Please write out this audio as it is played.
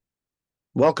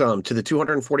Welcome to the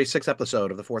 246th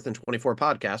episode of the 4th and 24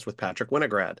 podcast with Patrick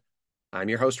Winograd. I'm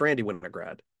your host, Randy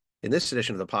Winograd. In this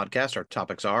edition of the podcast, our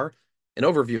topics are an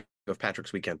overview of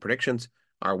Patrick's weekend predictions,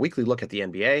 our weekly look at the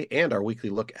NBA, and our weekly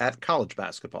look at college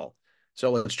basketball.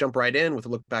 So let's jump right in with a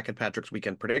look back at Patrick's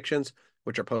weekend predictions,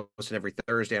 which are posted every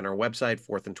Thursday on our website,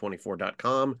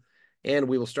 4thand24.com. And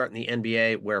we will start in the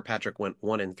NBA, where Patrick went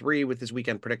 1-3 with his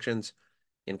weekend predictions.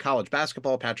 In college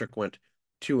basketball, Patrick went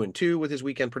 2-2 with his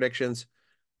weekend predictions.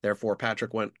 Therefore,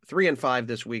 Patrick went 3-5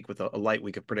 this week with a light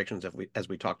week of predictions, as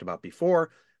we talked about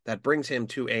before. That brings him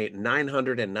to a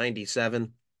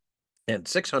 997 and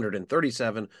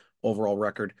 637 overall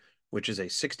record, which is a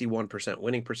 61%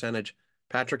 winning percentage.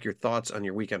 Patrick, your thoughts on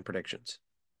your weekend predictions?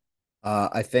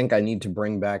 I think I need to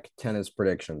bring back tennis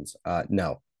predictions.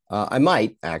 No, I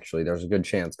might actually. There's a good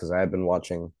chance because I have been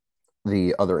watching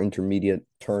the other intermediate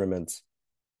tournaments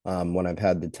when I've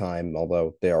had the time,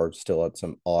 although they are still at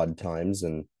some odd times,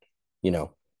 and you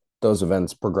know those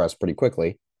events progress pretty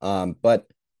quickly. But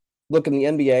look, in the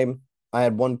NBA, I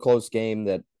had one close game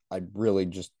that I really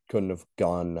just couldn't have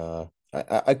gone.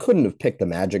 I couldn't have picked the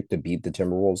Magic to beat the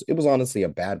Timberwolves. It was honestly a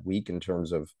bad week in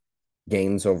terms of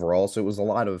games overall. So it was a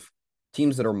lot of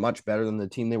teams that are much better than the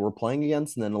team they were playing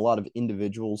against, and then a lot of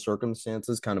individual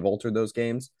circumstances kind of altered those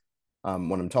games.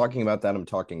 When I'm talking about that, I'm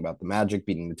talking about the Magic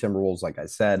beating the Timberwolves. Like I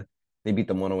said, they beat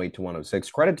them 108 to 106.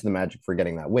 Credit to the Magic for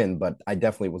getting that win, but I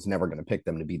definitely was never going to pick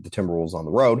them to beat the Timberwolves on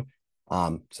the road.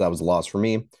 So that was a loss for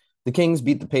me. The Kings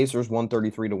beat the Pacers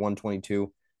 133 to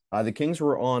 122. The Kings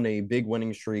were on a big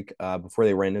winning streak before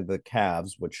they ran into the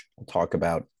Cavs, which I'll talk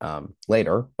about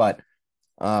later. But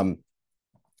um,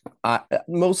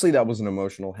 mostly that was an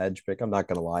emotional hedge pick. I'm not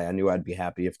going to lie. I knew I'd be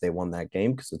happy if they won that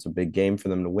game because it's a big game for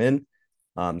them to win.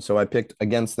 So I picked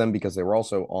against them because they were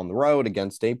also on the road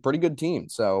against a pretty good team.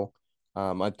 So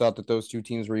I thought that those two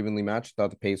teams were evenly matched. I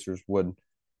thought the Pacers would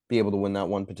be able to win that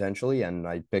one potentially. And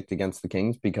I picked against the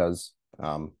Kings because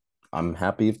I'm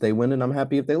happy if they win and I'm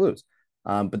happy if they lose.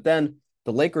 But then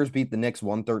the Lakers beat the Knicks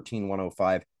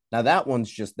 113-105. Now that one's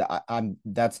just I'm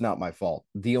that's not my fault.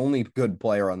 The only good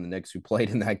player on the Knicks who played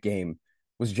in that game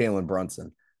was Jalen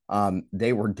Brunson.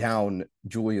 They were down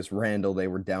Julius Randle, they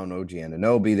were down OG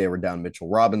Anunoby, they were down Mitchell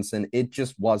Robinson. It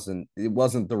wasn't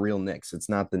the real Knicks. It's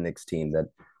not the Knicks team that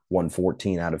won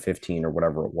 14 out of 15 or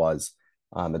whatever it was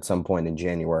at some point in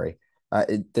January.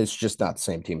 It's just not the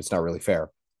same team. It's not really fair.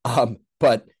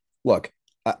 But look,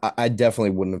 I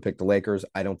definitely wouldn't have picked the Lakers.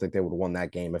 I don't think they would have won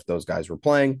that game if those guys were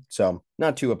playing. So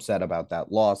not too upset about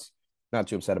that loss. Not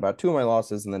too upset about two of my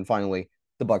losses. And then finally,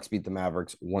 the Bucks beat the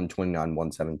Mavericks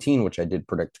 129-117, which I did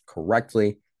predict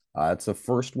correctly. It's the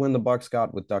first win the Bucks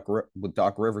got with Doc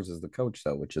Rivers as the coach,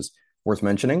 though, which is worth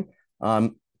mentioning.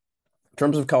 In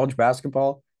terms of college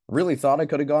basketball, really thought I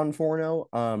could have gone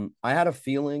 4-0. I had a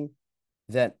feeling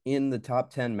that in the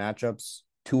top 10 matchups,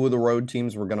 two of the road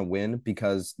teams were going to win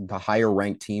because the higher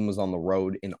ranked team was on the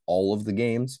road in all of the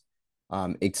games,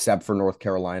 except for North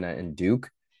Carolina and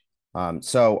Duke.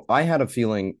 So I had a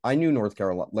feeling I knew North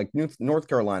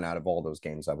Carolina out of all those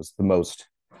games, I was the most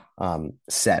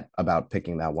set about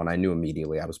picking that one. I knew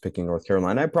immediately I was picking North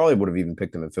Carolina. I probably would have even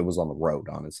picked them if it was on the road,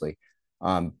 honestly.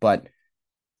 But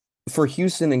for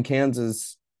Houston and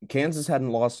Kansas, Kansas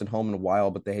hadn't lost at home in a while,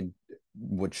 but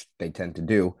which they tend to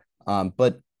do.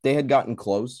 But they had gotten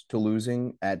close to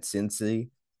losing at Cincy,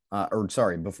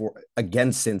 before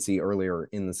against Cincy earlier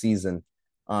in the season.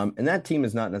 And that team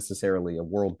is not necessarily a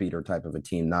world beater type of a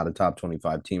team, not a top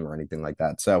 25 team or anything like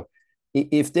that. So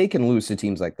if they can lose to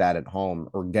teams like that at home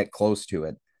or get close to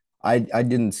it, I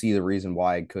didn't see the reason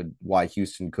why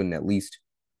Houston couldn't at least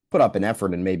put up an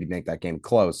effort and maybe make that game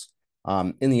close.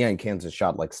 In the end, Kansas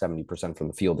shot like 70% from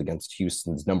the field against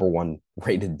Houston's number one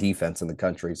rated defense in the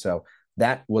country. So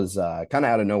that was kind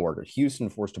of out of nowhere. Houston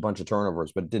forced a bunch of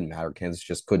turnovers, but it didn't matter. Kansas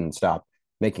just couldn't stop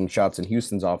making shots, and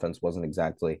Houston's offense wasn't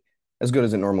exactly as good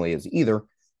as it normally is either.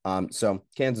 So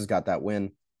Kansas got that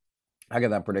win. I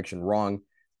got that prediction wrong.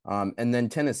 And then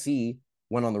Tennessee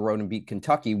went on the road and beat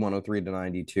Kentucky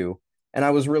 103-92. And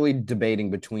I was really debating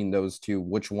between those two,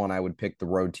 which one I would pick the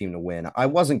road team to win. I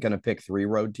wasn't going to pick three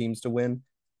road teams to win.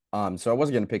 So I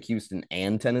wasn't going to pick Houston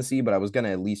and Tennessee, but I was going to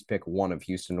at least pick one of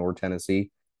Houston or Tennessee.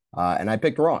 And I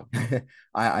picked wrong.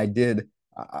 I did.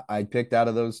 I picked out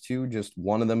of those two, just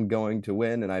one of them going to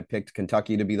win. And I picked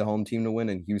Kentucky to be the home team to win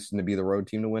and Houston to be the road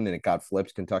team to win. And it got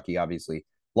flipped. Kentucky obviously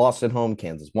lost at home.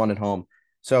 Kansas won at home.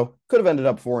 So could have ended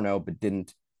up 4-0, but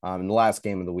didn't. And the last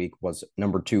game of the week was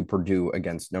number 2 Purdue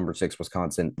against number 6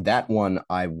 Wisconsin. That one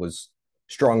I was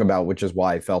strong about, which is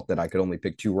why I felt that I could only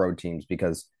pick two road teams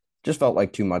because just felt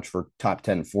like too much for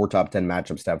four top 10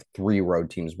 matchups to have three road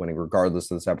teams winning,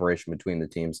 regardless of the separation between the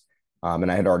teams.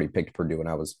 And I had already picked Purdue, and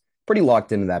I was pretty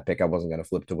locked into that pick. I wasn't going to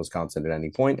flip to Wisconsin at any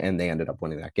point, and they ended up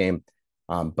winning that game.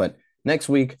 But next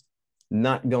week,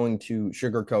 not going to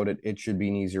sugarcoat it. It should be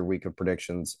an easier week of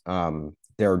predictions.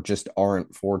 There just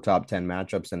aren't four top 10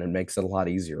 matchups, and it makes it a lot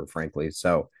easier, frankly.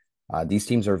 So these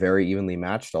teams are very evenly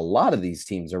matched. A lot of these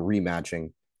teams are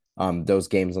rematching those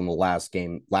games on the last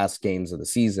games of the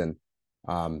season.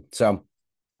 So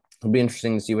it'll be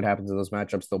interesting to see what happens in those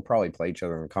matchups. They'll probably play each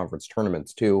other in conference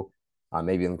tournaments too,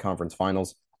 maybe in the conference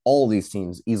finals. All these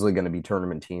teams easily going to be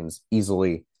tournament teams,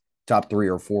 easily top 3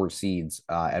 or 4 seeds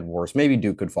at worst. Maybe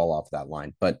Duke could fall off that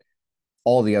line, but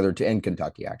all the other and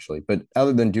Kentucky actually. But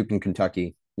other than Duke and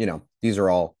Kentucky, these are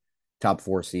all top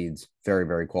 4 seeds, very,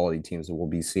 very quality teams that we'll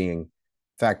be seeing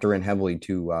factor in heavily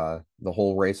to the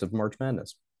whole race of March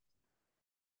Madness.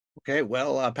 Okay,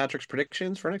 well, Patrick's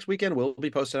predictions for next weekend will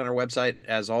be posted on our website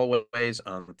as always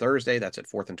on Thursday. That's at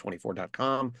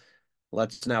 4th24.com.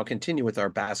 Let's now continue with our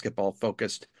basketball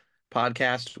focused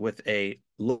podcast with a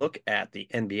look at the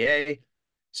NBA,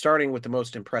 starting with the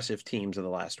most impressive teams of the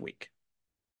last week.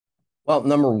 Well,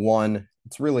 number one,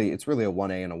 it's really a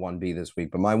 1A and a 1B this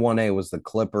week, but my 1A was the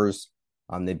Clippers.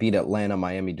 They beat Atlanta,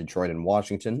 Miami, Detroit, and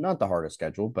Washington. Not the hardest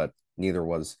schedule, but neither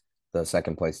was the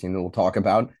second place team that we'll talk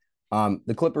about.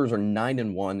 The Clippers are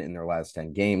 9-1 in their last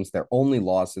 10 games. Their only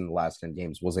loss in the last 10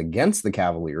 games was against the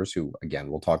Cavaliers, who again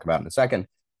we'll talk about in a second.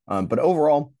 But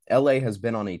overall, LA has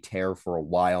been on a tear for a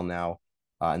while now,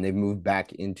 and they've moved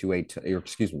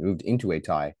moved into a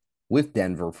tie with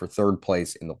Denver for third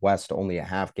place in the West, only a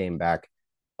half game back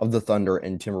of the Thunder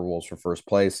and Timberwolves for first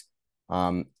place.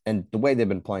 And the way they've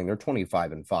been playing, they're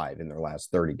 25-5 in their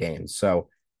last 30 games. So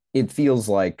it feels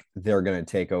like they're going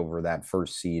to take over that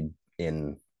first seed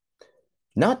in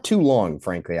not too long,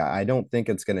 frankly. I don't think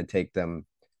it's going to take them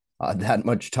that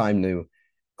much time to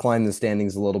climb the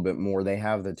standings a little bit more. They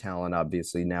have the talent,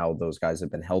 obviously. Now those guys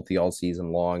have been healthy all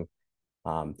season long.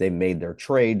 They made their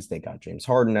trades. They got James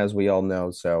Harden, as we all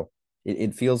know. So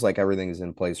it feels like everything is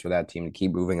in place for that team to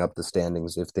keep moving up the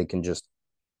standings if they can just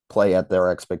play at their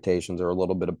expectations or a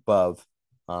little bit above.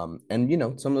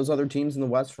 And some of those other teams in the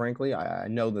West, frankly, I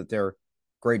know that they're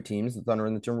great teams, the Thunder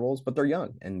and the Timberwolves, but they're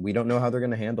young, and we don't know how they're going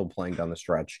to handle playing down the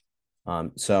stretch.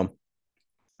 So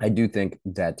I do think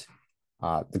that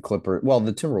the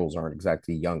Timberwolves aren't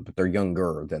exactly young, but they're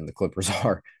younger than the Clippers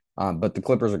are. But the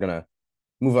Clippers are going to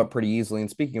move up pretty easily. And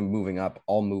speaking of moving up,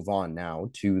 I'll move on now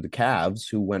to the Cavs,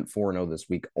 who went 4-0 this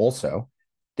week also.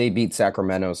 They beat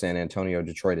Sacramento, San Antonio,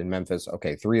 Detroit, and Memphis.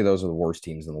 Okay, 3 of those are the worst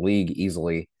teams in the league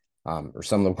easily, or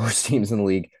some of the worst teams in the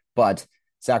league. But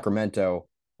Sacramento,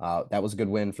 that was a good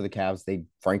win for the Cavs. They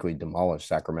frankly demolished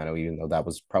Sacramento, even though that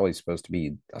was probably supposed to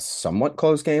be a somewhat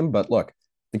close game. But look,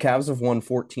 the Cavs have won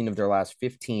 14 of their last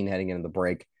 15 heading into the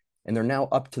break, and they're now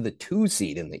up to the 2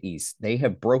 seed in the East. They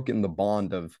have broken the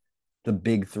bond of the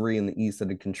big 3 in the East that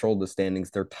had controlled the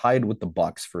standings. They're tied with the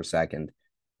Bucks for second,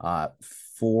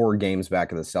 4 games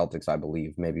back of the Celtics, I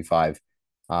believe, maybe 5.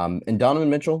 And Donovan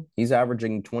Mitchell, he's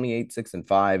averaging 28, 6, and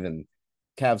 5, and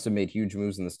Cavs have made huge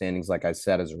moves in the standings, like I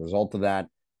said, as a result of that.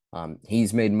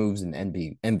 He's made moves in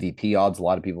MVP odds. A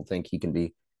lot of people think he can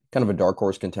be kind of a dark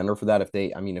horse contender for that. If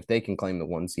they can claim the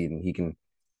 1 seed and he can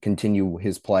continue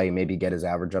his play, maybe get his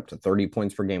average up to 30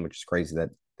 points per game, which is crazy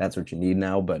that's what you need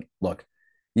now. But look,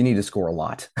 you need to score a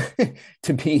lot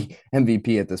to be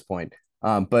MVP at this point.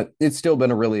 But it's still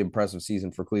been a really impressive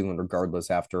season for Cleveland,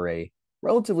 regardless, after a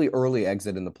relatively early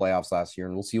exit in the playoffs last year.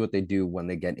 And we'll see what they do when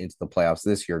they get into the playoffs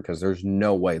this year, because there's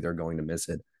no way they're going to miss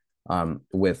it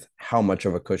with how much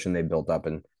of a cushion they built up.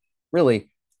 And really,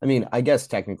 I guess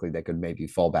technically they could maybe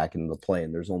fall back into the play,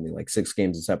 and there's only like 6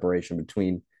 games of separation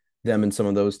between them and some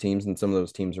of those teams. And some of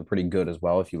those teams are pretty good as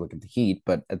well if you look at the Heat.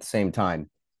 But at the same time,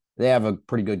 they have a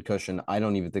pretty good cushion. I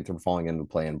don't even think they're falling into the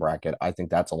play-in bracket. I think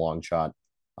that's a long shot.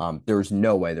 There's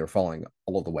no way they're falling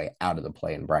all the way out of the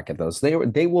play-in bracket, though. So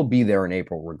they will be there in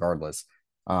April regardless,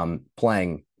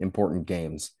 playing important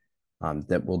games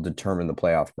that will determine the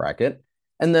playoff bracket.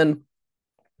 And then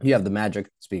you have the Magic,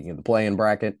 speaking of the play-in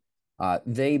bracket.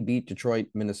 They beat Detroit,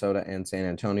 Minnesota, and San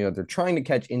Antonio. They're trying to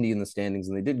catch Indy in the standings,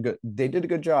 and they did a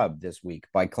good job this week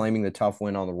by claiming the tough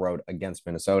win on the road against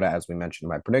Minnesota, as we mentioned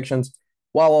in my predictions,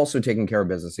 while also taking care of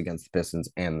business against the Pistons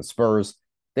and the Spurs.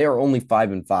 They are only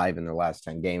 5-5 in their last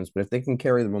 10 games, but if they can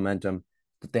carry the momentum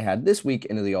that they had this week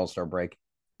into the All-Star break,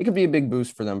 it could be a big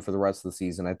boost for them for the rest of the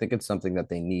season. I think it's something that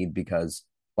they need because,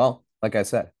 well, like I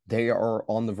said, they are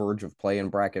on the verge of play-in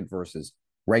bracket versus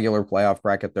regular playoff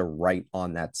bracket. They're right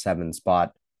on that 7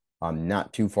 spot.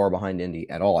 Not too far behind Indy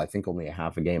at all. I think only a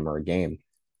half a game or a game.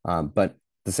 But at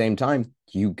the same time,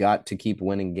 you got to keep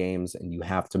winning games, and you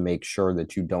have to make sure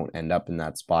that you don't end up in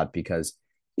that spot, because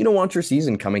you don't want your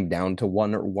season coming down to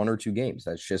one or two games.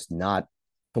 That's just not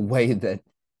the way that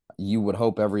you would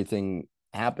hope everything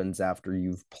happens after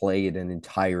you've played an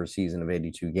entire season of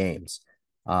 82 games.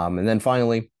 And then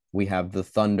finally, we have the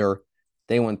Thunder.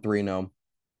 They went 3-0.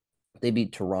 They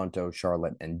beat Toronto,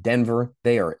 Charlotte, and Denver.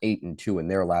 They are 8-2 in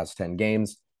their last 10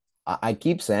 games. I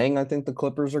keep saying I think the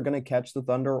Clippers are going to catch the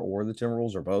Thunder or the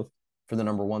Timberwolves or both for the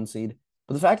number one seed.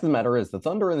 But the fact of the matter is the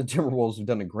Thunder and the Timberwolves have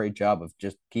done a great job of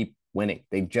just keep winning.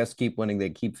 They just keep winning. They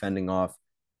keep fending off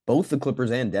both the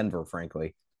Clippers and Denver,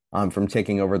 frankly, from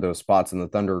taking over those spots. And the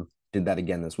Thunder did that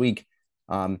again this week.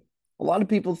 A lot of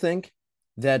people think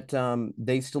that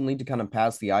they still need to kind of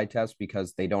pass the eye test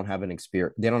because they don't have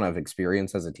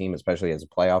experience as a team, especially as a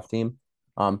playoff team.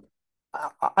 Um,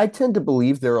 I tend to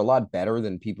believe they're a lot better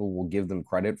than people will give them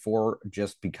credit for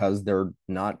just because they're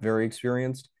not very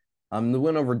experienced. The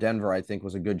win over Denver, I think,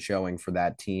 was a good showing for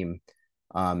that team.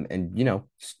 And,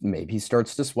 maybe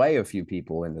starts to sway a few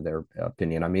people into their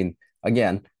opinion. I mean,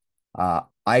 again, I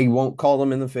won't call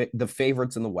them in the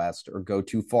favorites in the West or go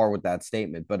too far with that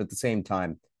statement. But at the same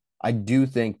time, I do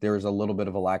think there's a little bit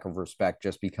of a lack of respect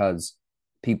just because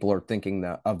people are thinking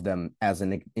of them as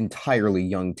an entirely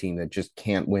young team that just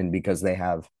can't win because they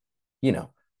have, you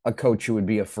know, a coach who would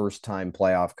be a first time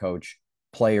playoff coach,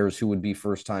 players who would be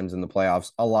first times in the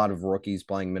playoffs, a lot of rookies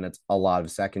playing minutes, a lot of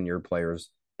second year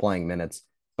players playing minutes.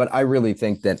 But I really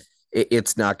think that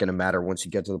it's not going to matter once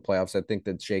you get to the playoffs. I think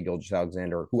that Shai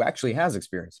Gilgeous-Alexander, who actually has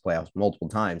experienced playoffs multiple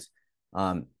times,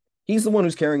 he's the one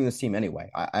who's carrying this team anyway.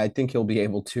 I think he'll be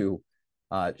able to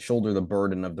shoulder the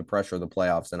burden of the pressure of the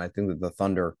playoffs. And I think that the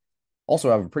Thunder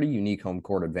also have a pretty unique home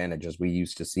court advantage, as we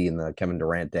used to see in the Kevin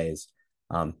Durant days.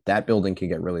 That building can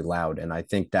get really loud. And I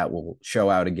think that will show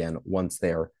out again once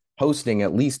they're hosting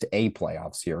at least a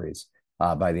playoff series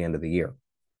by the end of the year.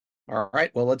 All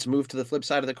right. Well, let's move to the flip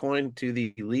side of the coin to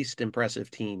the least impressive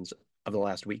teams of the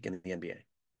last week in the NBA.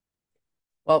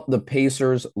 Well, the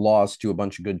Pacers lost to a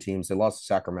bunch of good teams. They lost to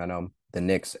Sacramento, the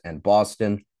Knicks, and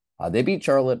Boston. They beat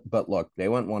Charlotte, but look, they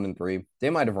went 1-3. They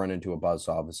might have run into a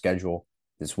buzzsaw of a schedule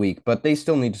this week, but they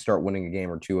still need to start winning a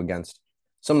game or two against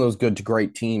some of those good to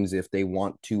great teams if they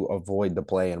want to avoid the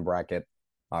play-in bracket.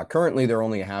 Currently, they're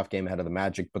only a half game ahead of the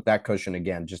Magic, but that cushion,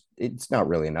 again, just it's not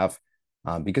really enough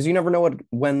because you never know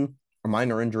when a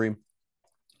minor injury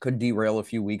could derail a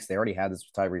few weeks. They already had this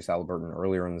with Tyrese Halliburton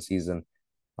earlier in the season.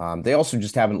 They also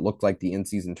just haven't looked like the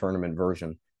in-season tournament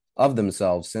version of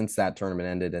themselves since that tournament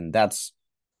ended, and that's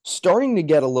starting to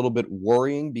get a little bit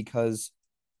worrying because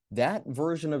that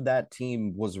version of that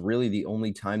team was really the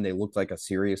only time they looked like a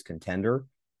serious contender,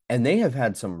 and they have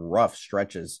had some rough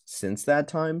stretches since that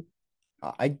time.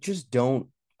 I just don't.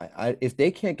 If they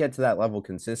can't get to that level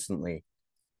consistently,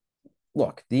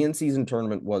 look, the in-season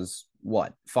tournament was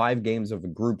what 5 games of a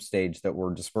group stage that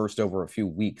were dispersed over a few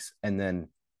weeks, and then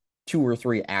 2 or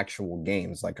 3 actual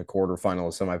games, like a quarterfinal,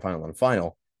 a semifinal, and a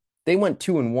final. They went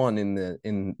 2-1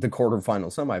 in the quarterfinal,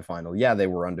 semifinal. Yeah, they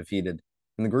were undefeated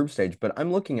in the group stage, but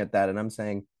I'm looking at that and I'm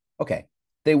saying, okay,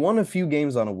 they won a few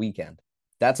games on a weekend.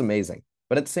 That's amazing.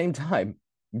 But at the same time,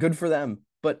 good for them.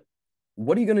 But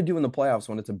what are you going to do in the playoffs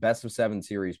when it's a best of 7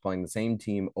 series playing the same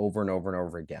team over and over and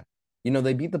over again?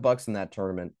 They beat the Bucks in that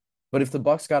tournament, but if the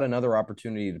Bucks got another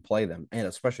opportunity to play them, and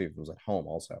especially if it was at home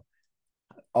also,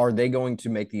 are they going to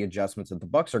make the adjustments that the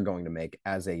Bucks are going to make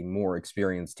as a more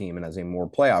experienced team and as a more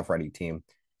playoff ready team?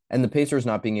 And the Pacers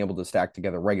not being able to stack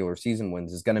together regular season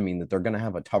wins is going to mean that they're going to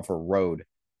have a tougher road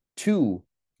to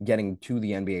getting to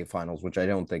the NBA Finals, which I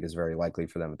don't think is very likely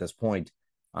for them at this point.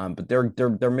 But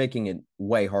they're making it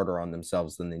way harder on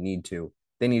themselves than they need to.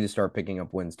 They need to start picking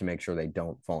up wins to make sure they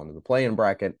don't fall into the play-in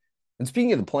bracket. And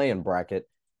speaking of the play-in bracket,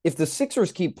 if the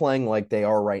Sixers keep playing like they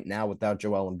are right now without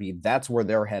Joel Embiid, that's where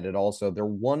they're headed. Also, they're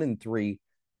 1-3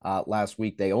 last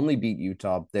week. They only beat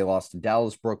Utah. They lost to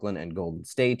Dallas, Brooklyn, and Golden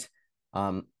State.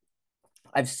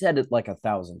 I've said it like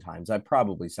 1,000 times. I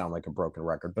probably sound like a broken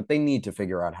record, but they need to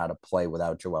figure out how to play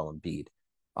without Joel Embiid.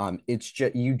 It's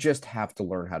just you just have to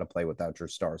learn how to play without your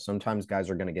stars. Sometimes guys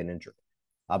are going to get injured,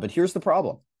 but here's the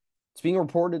problem: it's being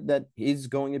reported that he's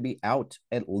going to be out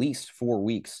at least 4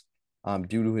 weeks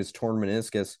due to his torn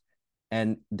meniscus.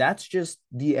 And that's just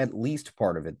the at least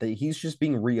part of it, that he's just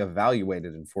being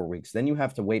reevaluated in 4 weeks. Then you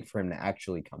have to wait for him to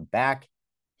actually come back.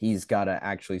 He's got to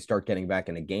actually start getting back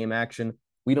into game action.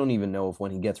 We don't even know if when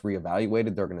he gets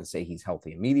reevaluated, they're going to say he's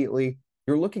healthy immediately.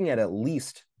 You're looking at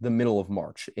least the middle of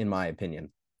March, in my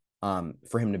opinion,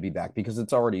 for him to be back because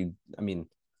it's already, I mean,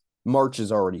 March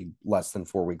is already less than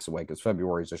 4 weeks away because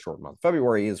February is a short month.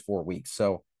 February is 4 weeks.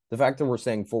 So the fact that we're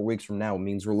saying 4 weeks from now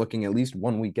means we're looking at least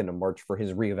 1 week into March for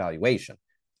his reevaluation,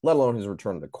 let alone his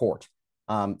return to the court.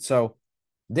 So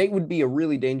They would be a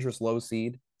really dangerous low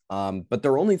seed. But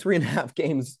they're only 3.5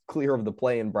 games clear of the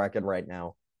play-in bracket right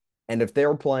now. And if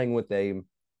they're playing with a,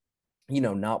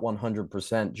 not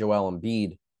 100% Joel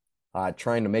Embiid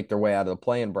trying to make their way out of the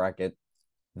play-in bracket,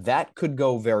 that could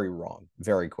go very wrong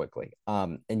very quickly.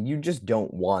 And you just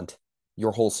don't want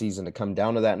your whole season to come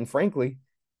down to that. And frankly,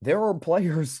 there are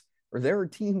players or there are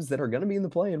teams that are going to be in the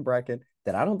play-in bracket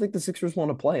that I don't think the Sixers want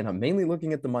to play. And I'm mainly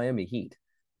looking at the Miami Heat.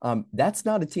 That's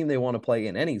not a team they want to play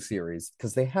in any series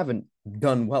because they haven't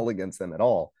done well against them at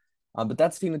all. But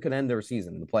that's a team that could end their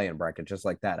season in the play-in bracket just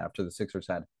like that after the Sixers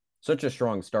had such a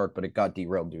strong start, but it got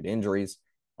derailed due to injuries.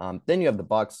 Then you have the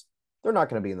Bucks. They're not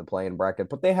going to be in the play-in bracket,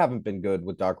 but they haven't been good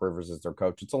with Doc Rivers as their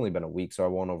coach. It's only been a week, so I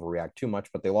won't overreact too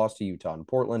much, but they lost to Utah and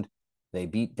Portland. They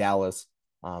beat Dallas.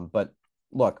 But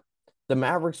look, the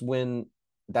Mavericks win.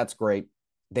 That's great.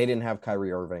 They didn't have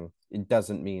Kyrie Irving. It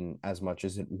doesn't mean as much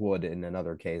as it would in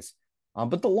another case.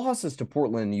 But the losses to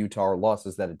Portland and Utah are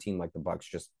losses that a team like the Bucks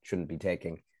just shouldn't be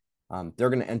taking. They're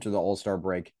going to enter the All-Star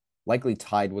break, likely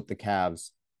tied with the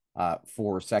Cavs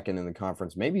for second in the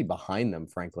conference, maybe behind them,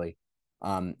 frankly,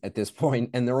 at this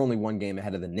point. And they're only one game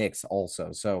ahead of the Knicks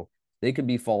also. So they could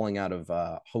be falling out of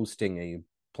hosting a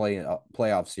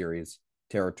playoff series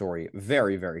territory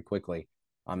very, very quickly.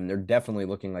 They're definitely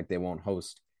looking like they won't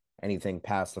host anything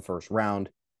past the first round.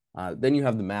 Then you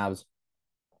have the Mavs.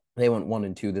 They went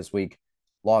 1-2 this week,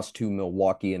 lost to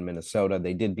Milwaukee and Minnesota.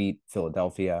 They did beat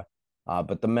Philadelphia.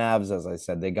 But the Mavs, as I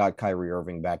said, they got Kyrie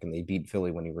Irving back and they beat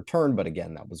Philly when he returned. But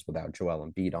again, that was without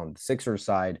Joel Embiid on the Sixers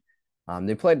side.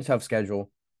 They played a tough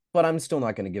schedule, but I'm still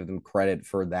not going to give them credit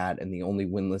for that. And the only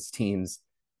winless teams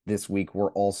this week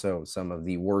were also some of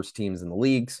the worst teams in the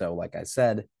league. So, like I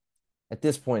said, at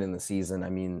this point in the season, I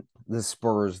mean, the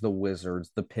Spurs, the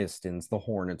Wizards, the Pistons, the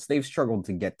Hornets, they've struggled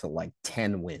to get to like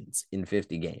 10 wins in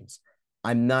 50 games.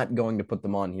 I'm not going to put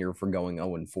them on here for going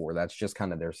 0-4. That's just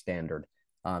kind of their standard.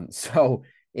 So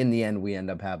in the end, we end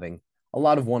up having a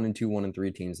lot of 1-2,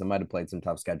 1-3 teams that might have played some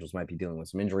tough schedules, might be dealing with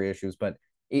some injury issues, but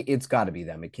it's got to be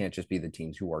them. It can't just be the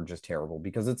teams who are just terrible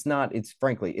because it's not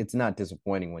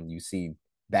disappointing when you see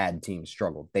bad teams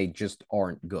struggle. They just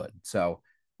aren't good. So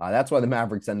that's why the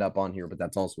Mavericks end up on here, but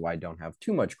that's also why I don't have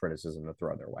too much criticism to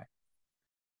throw their way.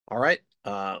 All right,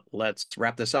 let's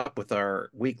wrap this up with our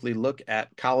weekly look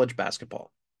at college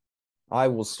basketball. I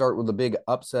will start with the big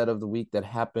upset of the week that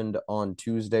happened on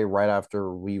Tuesday, right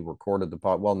after we recorded the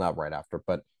pod. Well, not right after,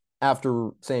 but after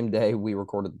same day we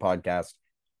recorded the podcast.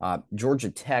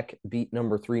 Georgia Tech beat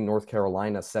number 3 North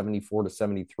Carolina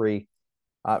 74-73.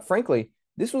 Frankly,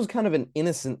 this was kind of an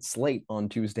innocent slate on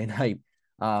Tuesday night.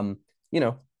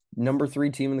 Number 3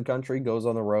 team in the country goes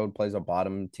on the road, plays a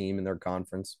bottom team in their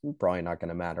conference. Probably not going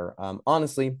to matter.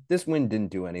 Honestly, this win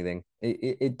didn't do anything.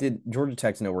 It did. Georgia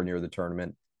Tech's nowhere near the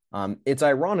tournament. It's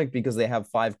ironic because they have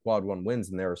 5 quad 1 wins,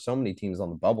 and there are so many teams on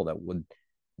the bubble that would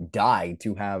die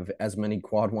to have as many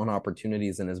quad 1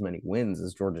 opportunities and as many wins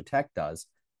as Georgia Tech does.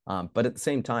 But at the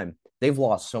same time, they've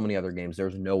lost so many other games.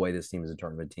 There's no way this team is a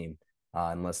tournament team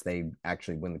unless they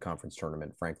actually win the conference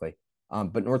tournament, frankly.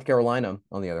 But North Carolina,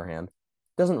 on the other hand,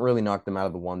 doesn't really knock them out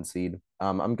of the 1 seed.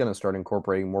 I'm going to start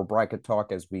incorporating more bracket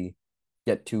talk as we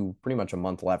get to pretty much a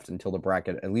month left until the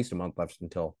bracket, at least a month left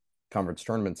until conference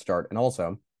tournaments start. And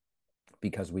also,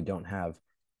 because we don't have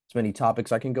as many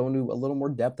topics, I can go into a little more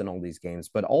depth in all these games.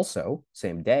 But also,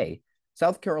 same day,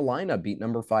 South Carolina beat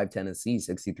number 5 Tennessee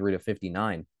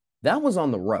 63-59. That was on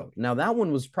the road. Now, that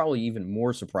one was probably even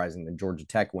more surprising than Georgia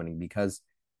Tech winning because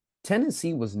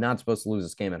Tennessee was not supposed to lose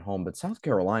this game at home, but South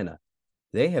Carolina,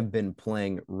 they have been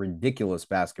playing ridiculous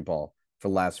basketball for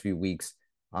the last few weeks.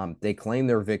 They claimed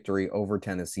their victory over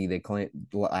Tennessee. They claimed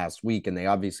last week, and they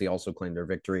obviously also claimed their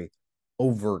victory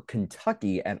over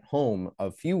Kentucky at home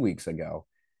a few weeks ago.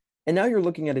 And now you're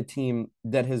looking at a team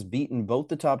that has beaten both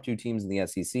the top 2 teams in the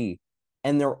SEC,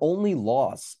 and their only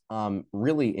loss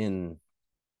really in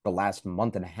the last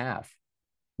month and a half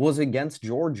was against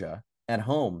Georgia at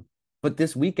home. But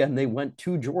this weekend, they went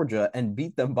to Georgia and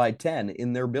beat them by 10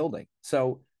 in their building.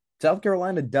 So South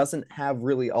Carolina doesn't have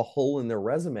really a hole in their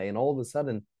resume. And all of a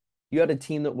sudden, you had a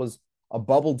team that was a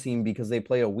bubble team because they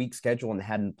play a weak schedule and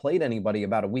hadn't played anybody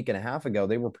about a week and a half ago.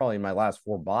 They were probably in my last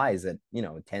 4 buys at,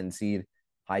 a 10 seed,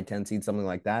 high 10 seed, something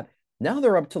like that. Now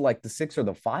they're up to like the 6 or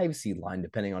the 5 seed line,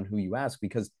 depending on who you ask,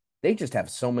 because they just have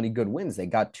so many good wins. They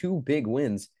got 2 big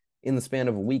wins in the span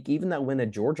of a week. Even that win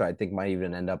at Georgia, I think, might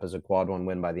even end up as a quad 1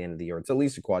 win by the end of the year. It's at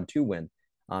least a quad 2 win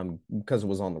because it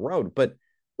was on the road. But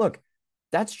look,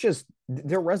 that's just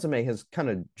their resume has kind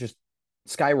of just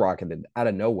skyrocketed out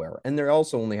of nowhere. And they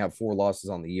also only have 4 losses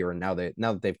on the year. And now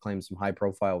that they've claimed some high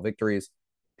profile victories,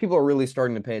 people are really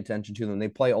starting to pay attention to them. They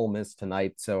play Ole Miss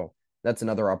tonight. So that's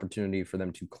another opportunity for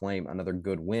them to claim another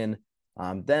good win.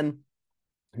 Then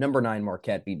number 9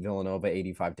 Marquette beat Villanova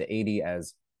 85-80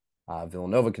 as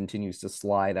Villanova continues to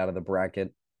slide out of the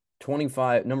bracket.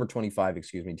 Number 25,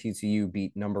 TCU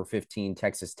beat number 15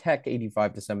 Texas Tech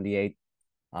 85-78.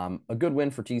 A good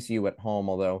win for TCU at home,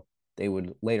 although they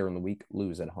would later in the week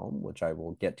lose at home, which I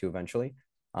will get to eventually.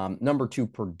 Number 2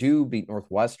 Purdue beat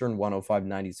Northwestern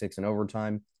 105-96 in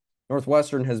overtime.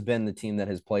 Northwestern has been the team that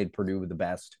has played Purdue the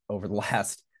best over the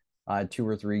last 2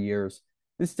 or 3 years.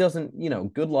 This doesn't,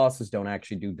 good losses don't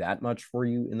actually do that much for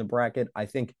you in the bracket. I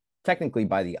think technically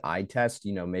by the eye test,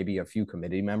 maybe a few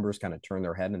committee members kind of turned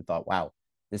their head and thought, wow,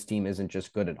 this team isn't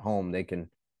just good at home. They can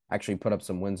actually put up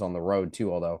some wins on the road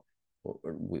too, although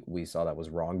we saw that was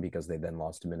wrong because they then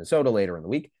lost to Minnesota later in the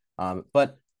week.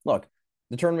 But look,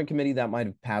 the tournament committee, that might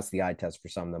have passed the eye test for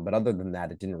some of them. But other than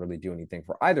that, it didn't really do anything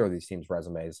for either of these teams'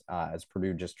 resumes as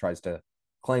Purdue just tries to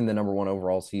claim the number 1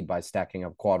 overall seed by stacking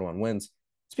up quad 1 wins.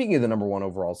 Speaking of the number 1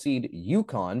 overall seed,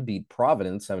 UConn beat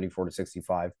Providence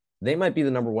 74-65. They might be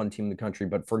the number 1 team in the country,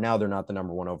 but for now, they're not the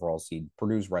number 1 overall seed.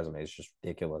 Purdue's resume is just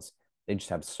ridiculous. They just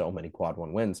have so many quad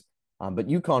 1 wins. But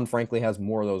UConn, frankly, has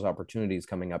more of those opportunities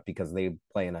coming up because they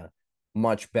play in a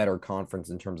much better conference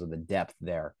in terms of the depth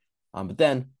there. But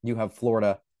then you have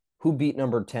Florida, who beat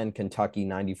number 10 Kentucky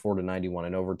 94-91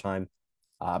 in overtime.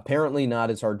 Apparently not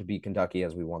as hard to beat Kentucky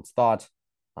as we once thought.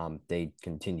 They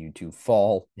continue to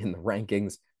fall in the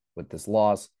rankings with this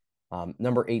loss.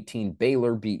 Number 18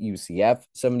 Baylor beat UCF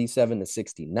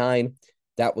 77-69.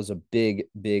 That was a big,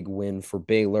 big win for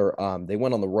Baylor. They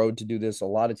went on the road to do this. A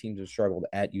lot of teams have struggled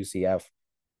at UCF.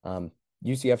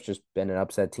 UCF's just been an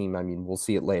upset team. I mean, we'll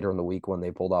see it later in the week when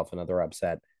they pulled off another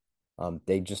upset.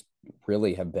 They just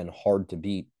really have been hard to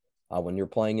beat when you're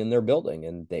playing in their building.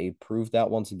 And they proved that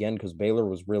once again because Baylor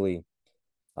was really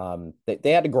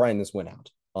they had to grind this win out,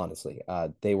 honestly.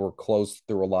 They were close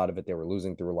through a lot of it. They were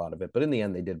losing through a lot of it. But in the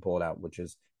end, they did pull it out, which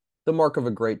is the mark of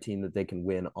a great team that they can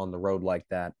win on the road like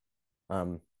that.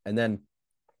 And then,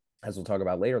 as we'll talk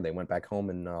about later, they went back home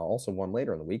and also won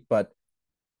later in the week. But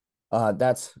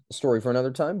that's a story for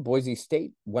another time. Boise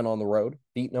State went on the road,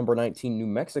 beat number 19 New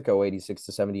Mexico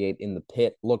 86-78 in the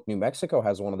pit. Look, New Mexico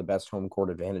has one of the best home court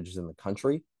advantages in the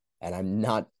country, and I'm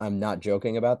not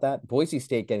joking about that. Boise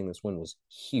State getting this win was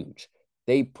huge.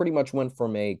 They pretty much went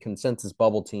from a consensus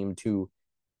bubble team to,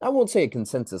 I won't say a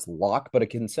consensus lock, but a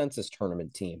consensus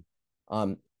tournament team.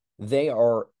 They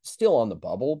are still on the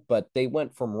bubble, but they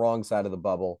went from wrong side of the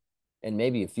bubble and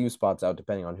maybe a few spots out,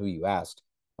 depending on who you asked,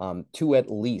 to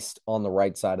at least on the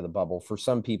right side of the bubble. For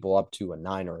some people, up to a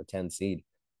 9 or a 10 seed.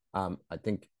 I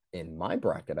think in my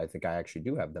bracket, I think I actually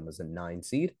do have them as a 9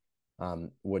 seed,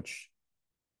 which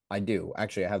I do.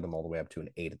 Actually, I have them all the way up to an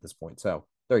 8 at this point. So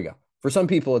there you go. For some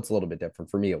people, it's a little bit different.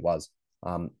 For me, it was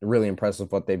really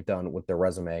impressive what they've done with their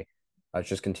resume. It's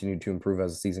just continued to improve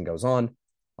as the season goes on.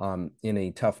 In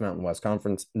a tough Mountain West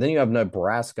conference. And then you have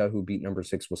Nebraska, who beat number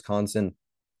 6 Wisconsin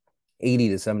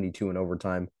 80-72 in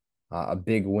overtime. A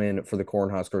big win for the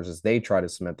Cornhuskers as they try to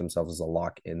cement themselves as a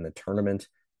lock in the tournament.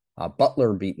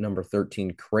 Butler beat number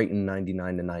 13 Creighton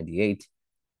 99-98.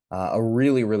 A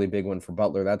really, really big win for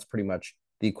Butler. That's pretty much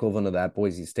the equivalent of that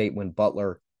Boise State when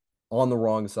Butler on the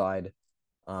wrong side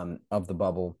of the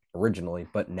bubble originally,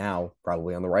 but now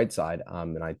probably on the right side.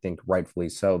 And I think rightfully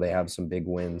so. They have some big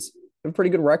wins. A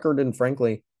pretty good record, and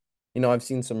frankly, I've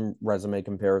seen some resume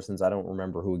comparisons. I don't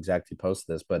remember who exactly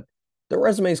posted this, but their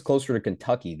resume is closer to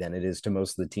Kentucky than it is to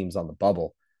most of the teams on the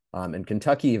bubble. And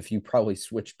Kentucky, if you probably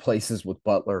switch places with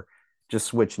Butler, just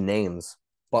switch names,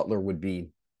 Butler would be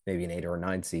maybe an 8 or a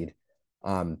 9 seed.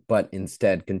 But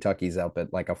instead, Kentucky's up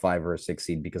at like a 5 or a 6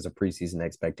 seed because of preseason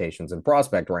expectations and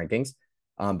prospect rankings.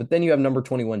 But then you have number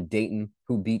 21 Dayton,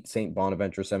 who beat St.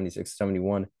 Bonaventure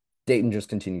 76-71. Dayton just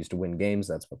continues to win games.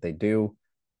 That's what they do.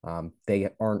 They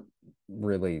aren't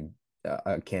really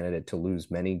a candidate to lose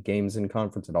many games in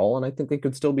conference at all. And I think they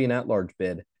could still be an at-large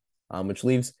bid, which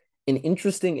leaves an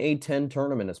interesting A10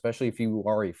 tournament, especially if you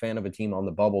are a fan of a team on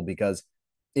the bubble, because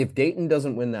if Dayton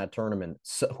doesn't win that tournament,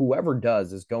 so whoever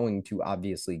does is going to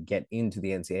obviously get into the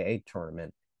NCAA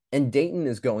tournament, and Dayton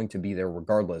is going to be there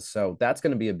regardless. So that's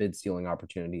going to be a bid stealing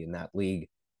opportunity in that league.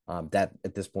 That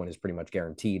at this point is pretty much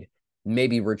guaranteed.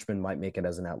 Maybe Richmond might make it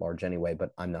as an at-large anyway,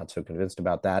 but I'm not so convinced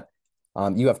about that.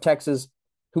 You have Texas,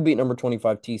 who beat number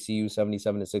 25 TCU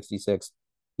 77-66.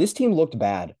 This team looked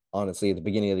bad, honestly, at the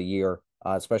beginning of the year,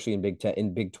 especially in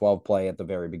Big 12 play at the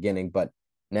very beginning. But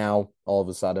now, all of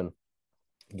a sudden,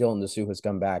 Dylan Disu has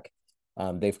come back.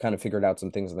 They've kind of figured out some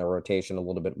things in their rotation a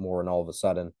little bit more, and all of a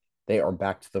sudden, they are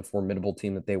back to the formidable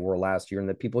team that they were last year and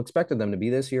that people expected them to be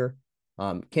this year.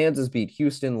 Kansas beat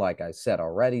Houston, like I said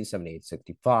already,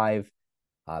 78-65.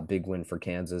 Big win for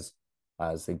Kansas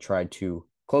as they tried to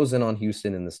close in on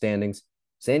Houston in the standings.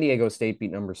 San Diego State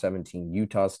beat number 17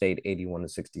 Utah State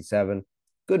 81-67.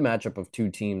 Good matchup of two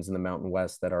teams in the Mountain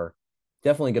West that are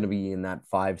definitely going to be in that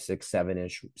 5, 6,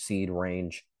 7-ish seed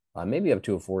range, maybe up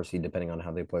to a 4 seed depending on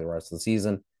how they play the rest of the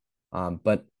season.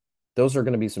 But those are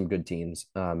going to be some good teams,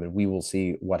 and we will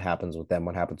see what happens with them,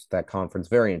 what happens with that conference.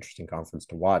 Very interesting conference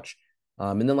to watch.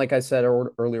 And then, like I said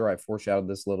earlier, I foreshadowed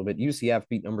this a little bit. UCF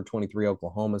beat number 23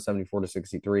 Oklahoma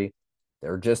 74-63.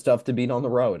 They're just tough to beat on the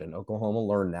road, and Oklahoma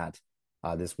learned that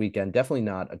this weekend. Definitely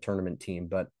not a tournament team,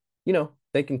 but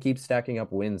they can keep stacking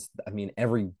up wins. I mean,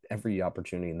 every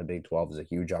opportunity in the Big 12 is a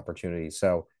huge opportunity.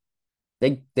 So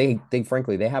they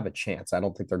frankly they have a chance. I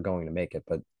don't think they're going to make it,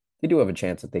 but they do have a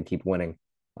chance if they keep winning.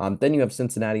 Then you have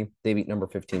Cincinnati. They beat number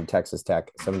 15 Texas Tech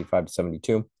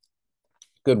 75-72.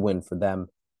 Good win for them.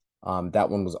 That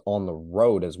one was on the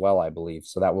road as well, I believe.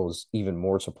 So that was even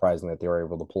more surprising that they were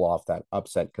able to pull off that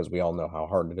upset because we all know how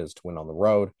hard it is to win on the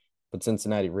road. But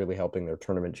Cincinnati really helping their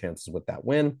tournament chances with that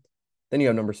win. Then you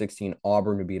have number 16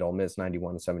 Auburn, who beat Ole Miss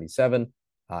 91-77.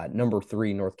 Number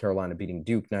 3 North Carolina beating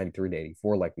Duke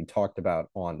 93-84, like we talked about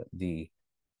on the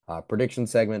prediction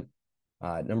segment.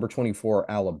 Number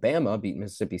 24 Alabama beat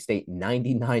Mississippi State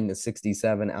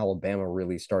 99-67. Alabama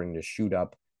really starting to shoot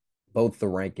up both the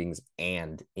rankings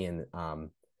and in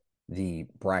the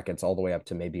brackets all the way up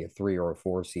to maybe a 3 or a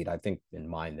 4 seed. I think in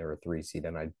mine they're a 3 seed,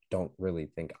 and I don't really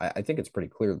think I think it's pretty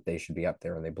clear that they should be up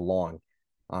there and they belong.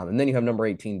 And then you have number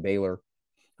 18 Baylor,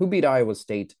 who beat Iowa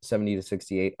State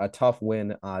 70-68. A tough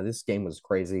win. This game was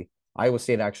crazy. Iowa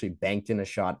State actually banked in a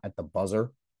shot at the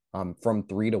buzzer from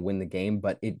 3 to win the game,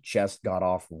 but it just got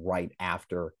off right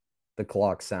after the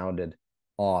clock sounded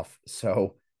off.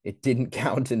 So it didn't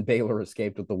count, and Baylor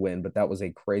escaped with the win, but that was a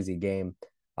crazy game.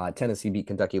 Tennessee beat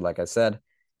Kentucky, like I said.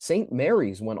 St.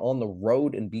 Mary's went on the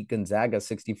road and beat Gonzaga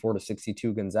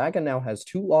 64-62. Gonzaga now has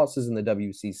 2 losses in the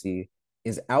WCC,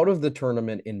 is out of the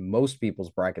tournament in most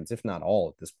people's brackets, if not all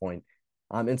at this point.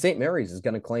 And St. Mary's is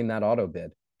going to claim that auto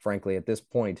bid, frankly, at this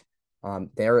point.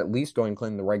 They're at least going to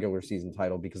claim the regular season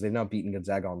title because they've not beaten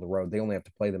Gonzaga on the road. They only have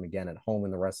to play them again at home in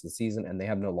the rest of the season, and they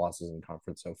have no losses in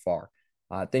conference so far.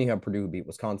 Then you have Purdue, who beat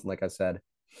Wisconsin, like I said.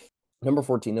 Number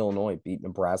 14, Illinois, beat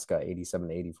Nebraska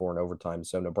 87-84 in overtime.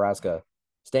 So Nebraska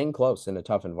staying close in a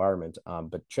tough environment,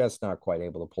 but just not quite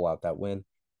able to pull out that win.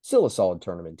 Still a solid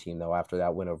tournament team, though, after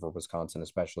that win over Wisconsin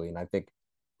especially. And I think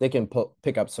they can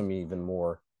pick up some even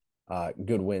more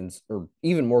good wins, or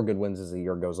even more good wins as the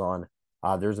year goes on.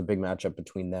 There's a big matchup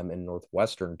between them and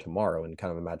Northwestern tomorrow, and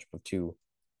kind of a matchup of 2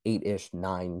 8-ish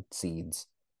 9 seeds.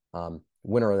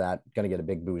 Winner of that going to get a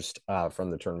big boost from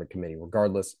the tournament committee,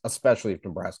 regardless, especially if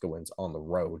Nebraska wins on the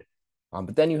road.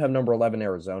 But then you have number 11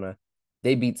 Arizona.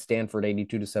 They beat Stanford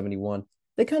 82-71.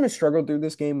 They kind of struggled through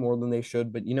this game more than they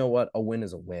should, but you know what? A win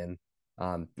is a win.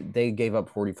 They gave up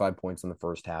 45 points in the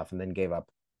first half and then gave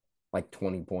up like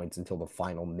 20 points until the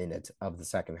final minute of the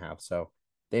second half. So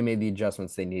they made the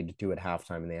adjustments they needed to at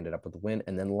halftime, and they ended up with a win.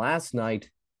 And then last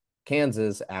night,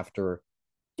 Kansas, after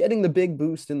getting the big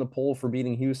boost in the poll for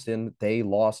beating Houston, they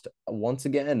lost once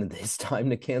again, this time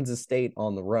to Kansas State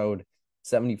on the road,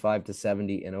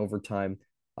 75-70 in overtime.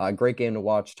 Great game to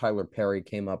watch. Tyler Perry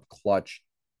came up clutch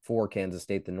for Kansas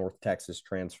State, the North Texas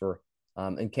transfer.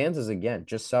 And Kansas, again,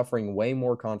 just suffering way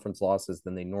more conference losses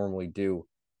than they normally do.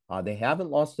 They haven't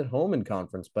lost at home in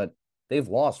conference, but they've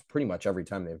lost pretty much every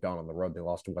time they've gone on the road. They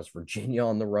lost to West Virginia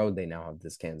on the road. They now have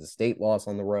this Kansas State loss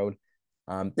on the road.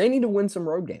 They need to win some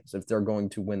road games if they're going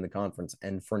to win the conference.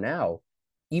 And for now,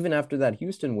 even after that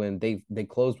Houston win, they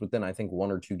closed within, I think,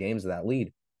 1 or 2 games of that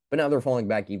lead. But now they're falling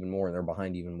back even more, and they're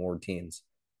behind even more teams.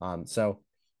 So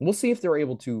we'll see if they're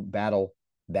able to battle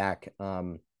back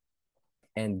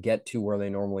and get to where they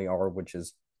normally are, which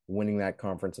is winning that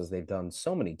conference as they've done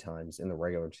so many times in the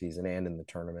regular season and in the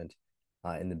tournament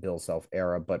in the Bill Self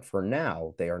era. But for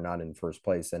now, they are not in first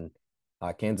place. And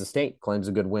Kansas State claims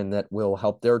a good win that will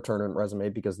help their tournament resume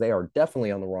because they are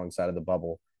definitely on the wrong side of the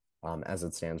bubble as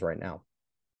it stands right now.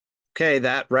 Okay,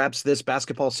 that wraps this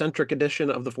basketball-centric edition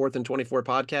of the 4th and 24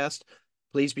 podcast.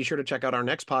 Please be sure to check out our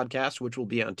next podcast, which will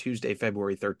be on Tuesday,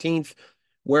 February 13th,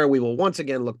 where we will once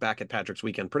again look back at Patrick's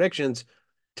weekend predictions,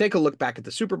 take a look back at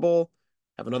the Super Bowl,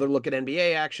 have another look at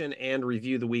NBA action, and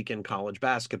review the week in college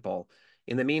basketball.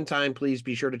 In the meantime, please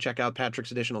be sure to check out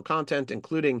Patrick's additional content,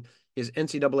 including his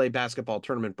NCAA basketball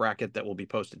tournament bracket that will be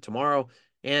posted tomorrow,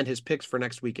 and his picks for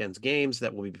next weekend's games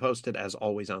that will be posted, as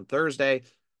always, on Thursday.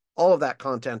 All of that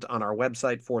content on our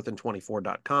website,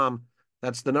 4thand24.com.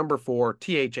 That's the number 4,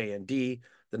 THAND,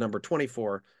 the number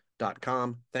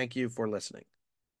 24.com. Thank you for listening.